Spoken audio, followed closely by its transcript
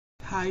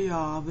Hi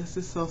y'all, this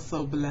is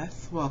So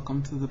Blessed.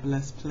 Welcome to the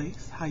Blessed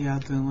Place. How y'all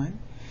doing?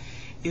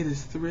 It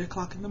is 3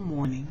 o'clock in the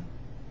morning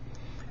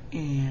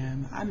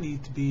and I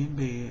need to be in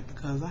bed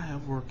because I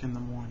have work in the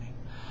morning.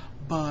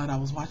 But I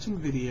was watching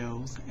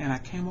videos and I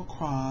came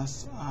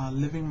across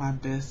Living My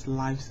Best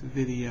Life's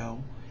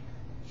video,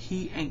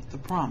 He Ain't the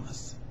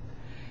Promise.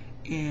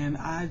 And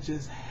I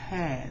just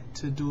had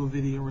to do a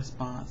video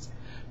response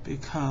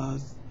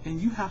because, and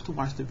you have to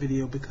watch the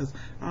video because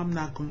I'm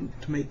not going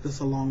to make this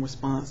a long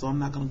response, so I'm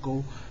not going to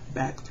go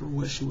back through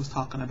what she was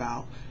talking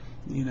about.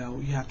 You know,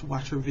 you have to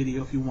watch her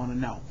video if you want to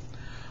know.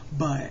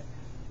 But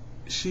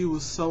she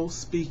was so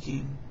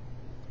speaking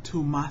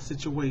to my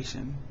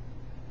situation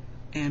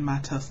and my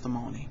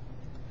testimony.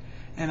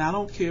 And I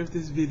don't care if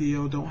this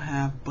video don't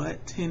have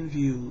but 10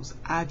 views.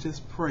 I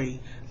just pray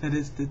that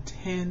it's the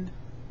 10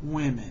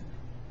 women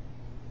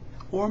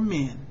or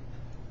men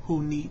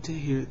who need to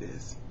hear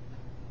this.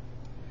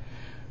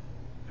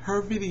 Her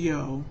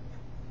video,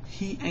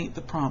 He Ain't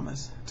the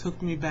Promise,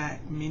 took me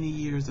back many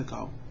years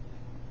ago.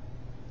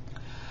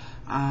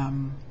 I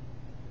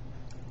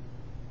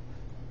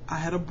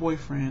had a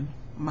boyfriend,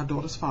 my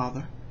daughter's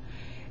father,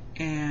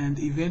 and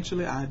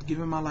eventually I had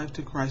given my life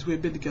to Christ. We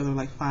had been together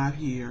like 5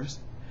 years,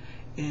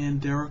 and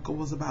Derica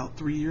was about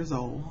 3 years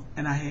old,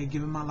 and I had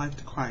given my life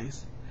to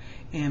Christ.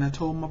 And I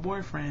told my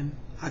boyfriend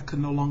I could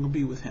no longer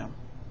be with him.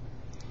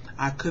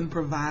 I couldn't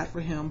provide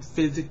for him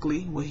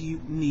physically what he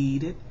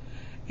needed,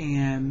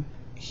 and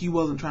he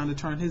wasn't trying to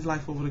turn his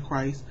life over to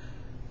Christ.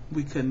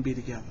 We couldn't be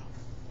together.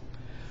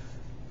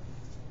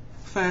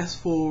 Fast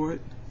forward,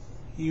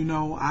 you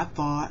know, I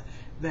thought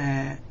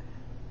that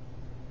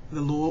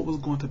the Lord was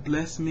going to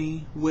bless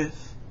me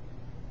with,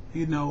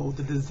 you know,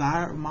 the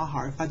desire of my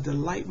heart. If I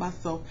delight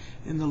myself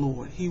in the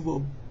Lord, He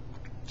will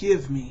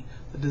give me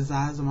the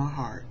desires of my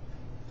heart.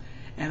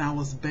 And I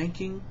was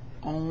banking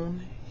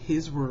on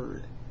His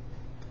word.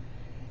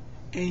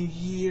 And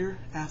year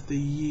after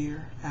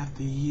year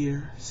after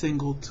year,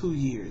 single 2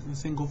 years, and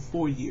single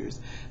 4 years,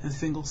 and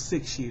single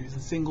 6 years,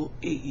 and single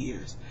 8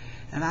 years.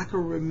 And I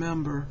can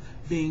remember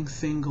being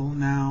single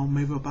now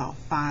maybe about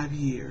 5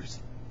 years.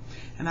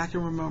 And I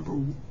can remember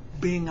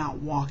being out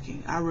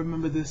walking. I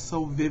remember this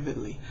so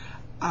vividly.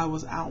 I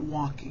was out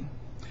walking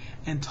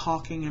and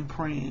talking and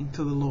praying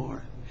to the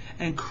Lord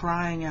and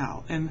crying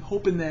out and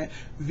hoping that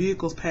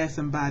vehicles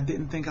passing by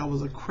didn't think I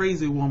was a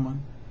crazy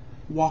woman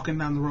walking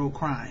down the road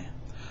crying.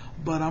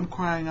 But I'm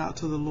crying out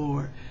to the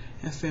Lord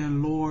and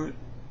saying, Lord,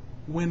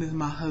 when is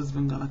my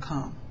husband going to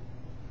come?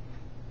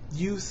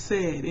 You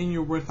said in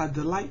your word, if I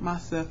delight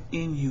myself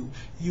in you,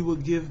 you will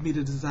give me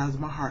the desires of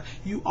my heart.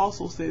 You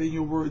also said in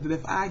your word that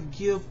if I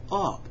give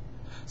up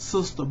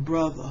sister,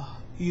 brother,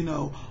 you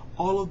know,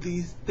 all of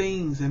these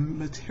things and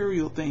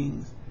material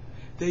things,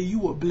 that you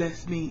will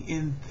bless me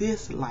in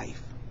this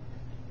life.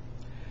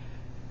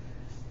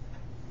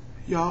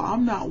 Y'all,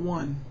 I'm not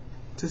one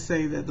to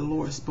say that the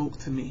Lord spoke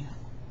to me.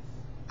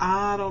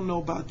 I don't know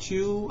about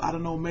you. I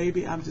don't know,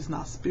 maybe I'm just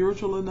not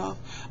spiritual enough,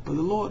 but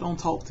the Lord don't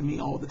talk to me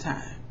all the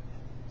time.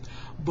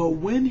 But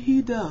when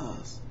He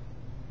does,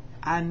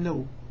 I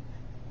know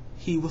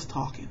He was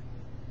talking.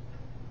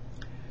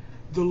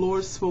 The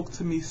Lord spoke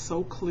to me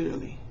so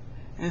clearly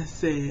and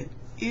said,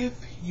 if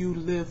you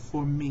live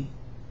for me,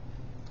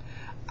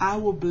 I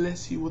will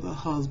bless you with a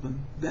husband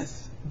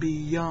that's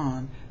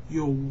beyond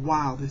your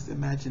wildest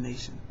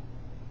imagination.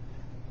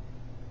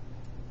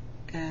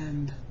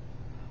 And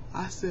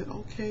I said,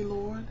 okay,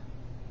 Lord,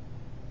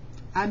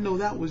 I know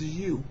that was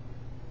you,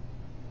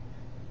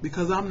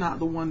 because I'm not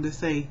the one to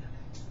say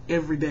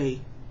every day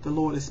the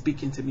Lord is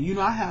speaking to me. You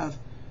know, I have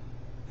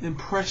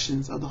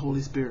impressions of the Holy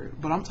Spirit,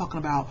 but I'm talking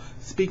about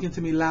speaking to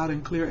me loud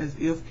and clear as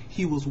if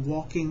He was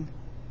walking,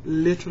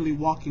 literally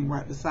walking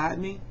right beside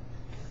me.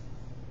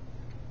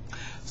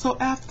 So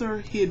after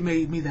He had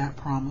made me that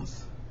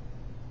promise,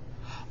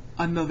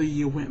 another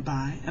year went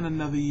by, and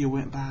another year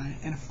went by,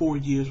 and 4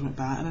 years went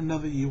by, and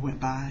another year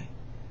went by,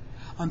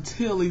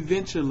 until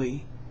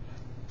eventually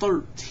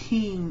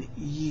 13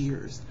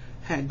 years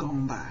had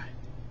gone by.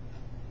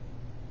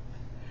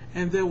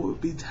 And there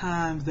would be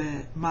times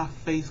that my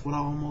face would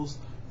almost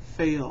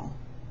fail.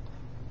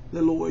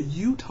 The Lord,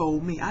 you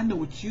told me, I know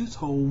what you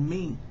told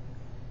me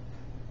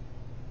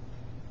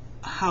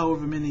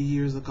however many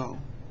years ago.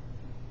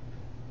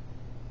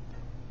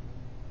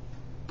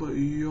 But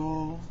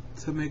y'all,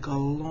 to make a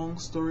long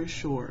story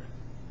short,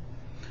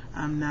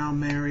 I'm now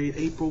married.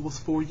 April was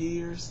 4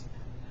 years.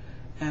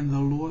 And the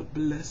Lord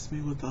blessed me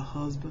with a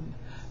husband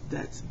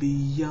that's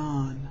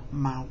beyond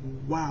my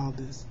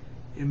wildest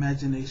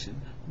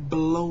imagination.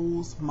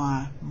 Blows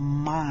my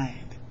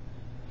mind.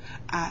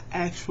 I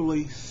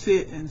actually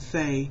sit and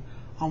say,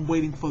 I'm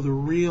waiting for the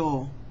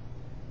real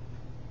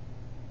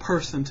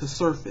person to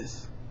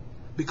surface,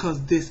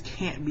 because this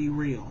can't be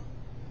real.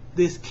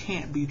 This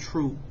can't be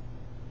true.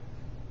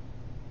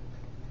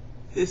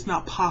 It's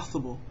not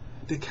possible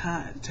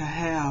to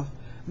have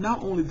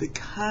not only the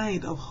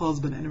kind of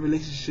husband and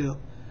relationship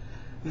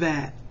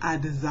that I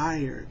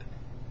desired,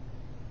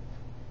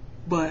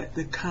 but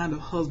the kind of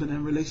husband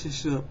and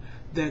relationship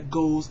that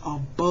goes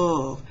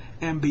above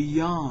and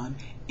beyond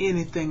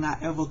anything I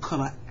ever could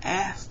have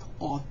asked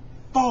or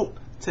thought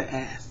to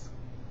ask.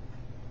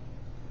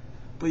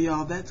 But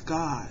y'all, that's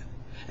God.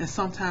 And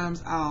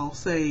sometimes I'll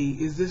say,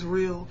 is this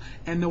real?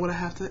 And know what I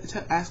have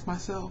to ask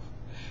myself?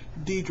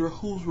 Deidre,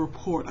 whose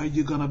report are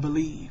you going to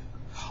believe?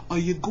 Are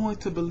you going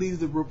to believe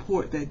the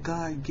report that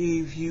God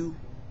gave you?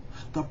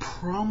 The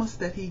promise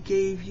that He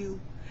gave you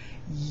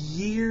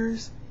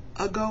years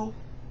ago?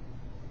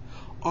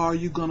 Or are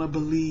you going to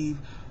believe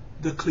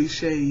the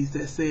cliches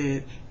that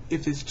said,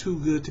 if it's too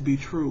good to be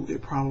true,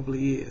 it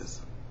probably is?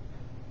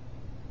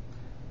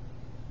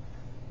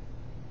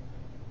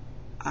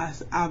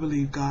 I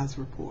believe God's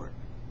report.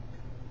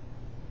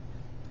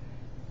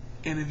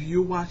 And if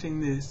you're watching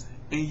this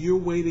and you're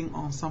waiting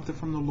on something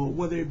from the Lord,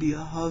 whether it be a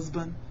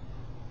husband,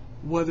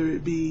 whether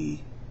it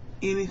be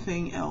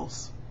anything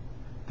else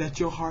that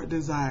your heart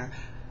desire,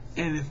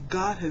 and if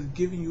God has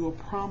given you a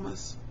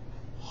promise,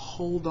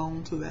 hold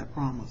on to that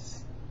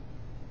promise.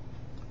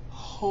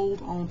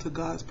 Hold on to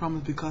God's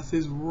promise, because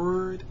His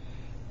word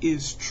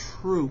is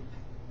true.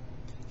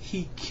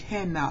 He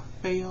cannot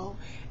fail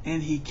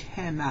and He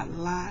cannot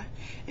lie,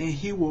 and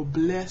He will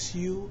bless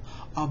you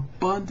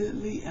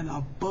abundantly and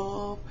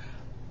above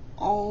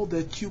all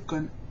that you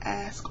can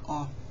ask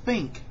or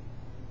think.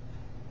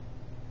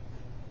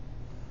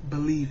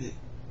 Believe it.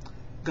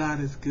 God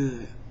is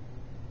good.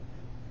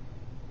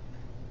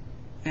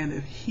 And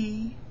if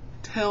He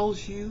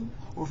tells you,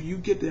 or if you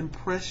get the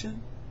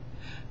impression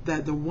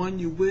that the one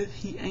you with,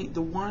 he ain't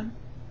the one,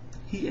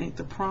 he ain't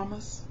the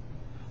promise,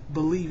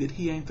 believe it,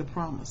 he ain't the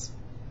promise.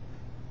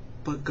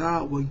 But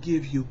God will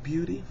give you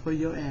beauty for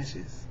your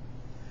ashes.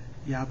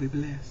 Y'all be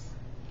blessed.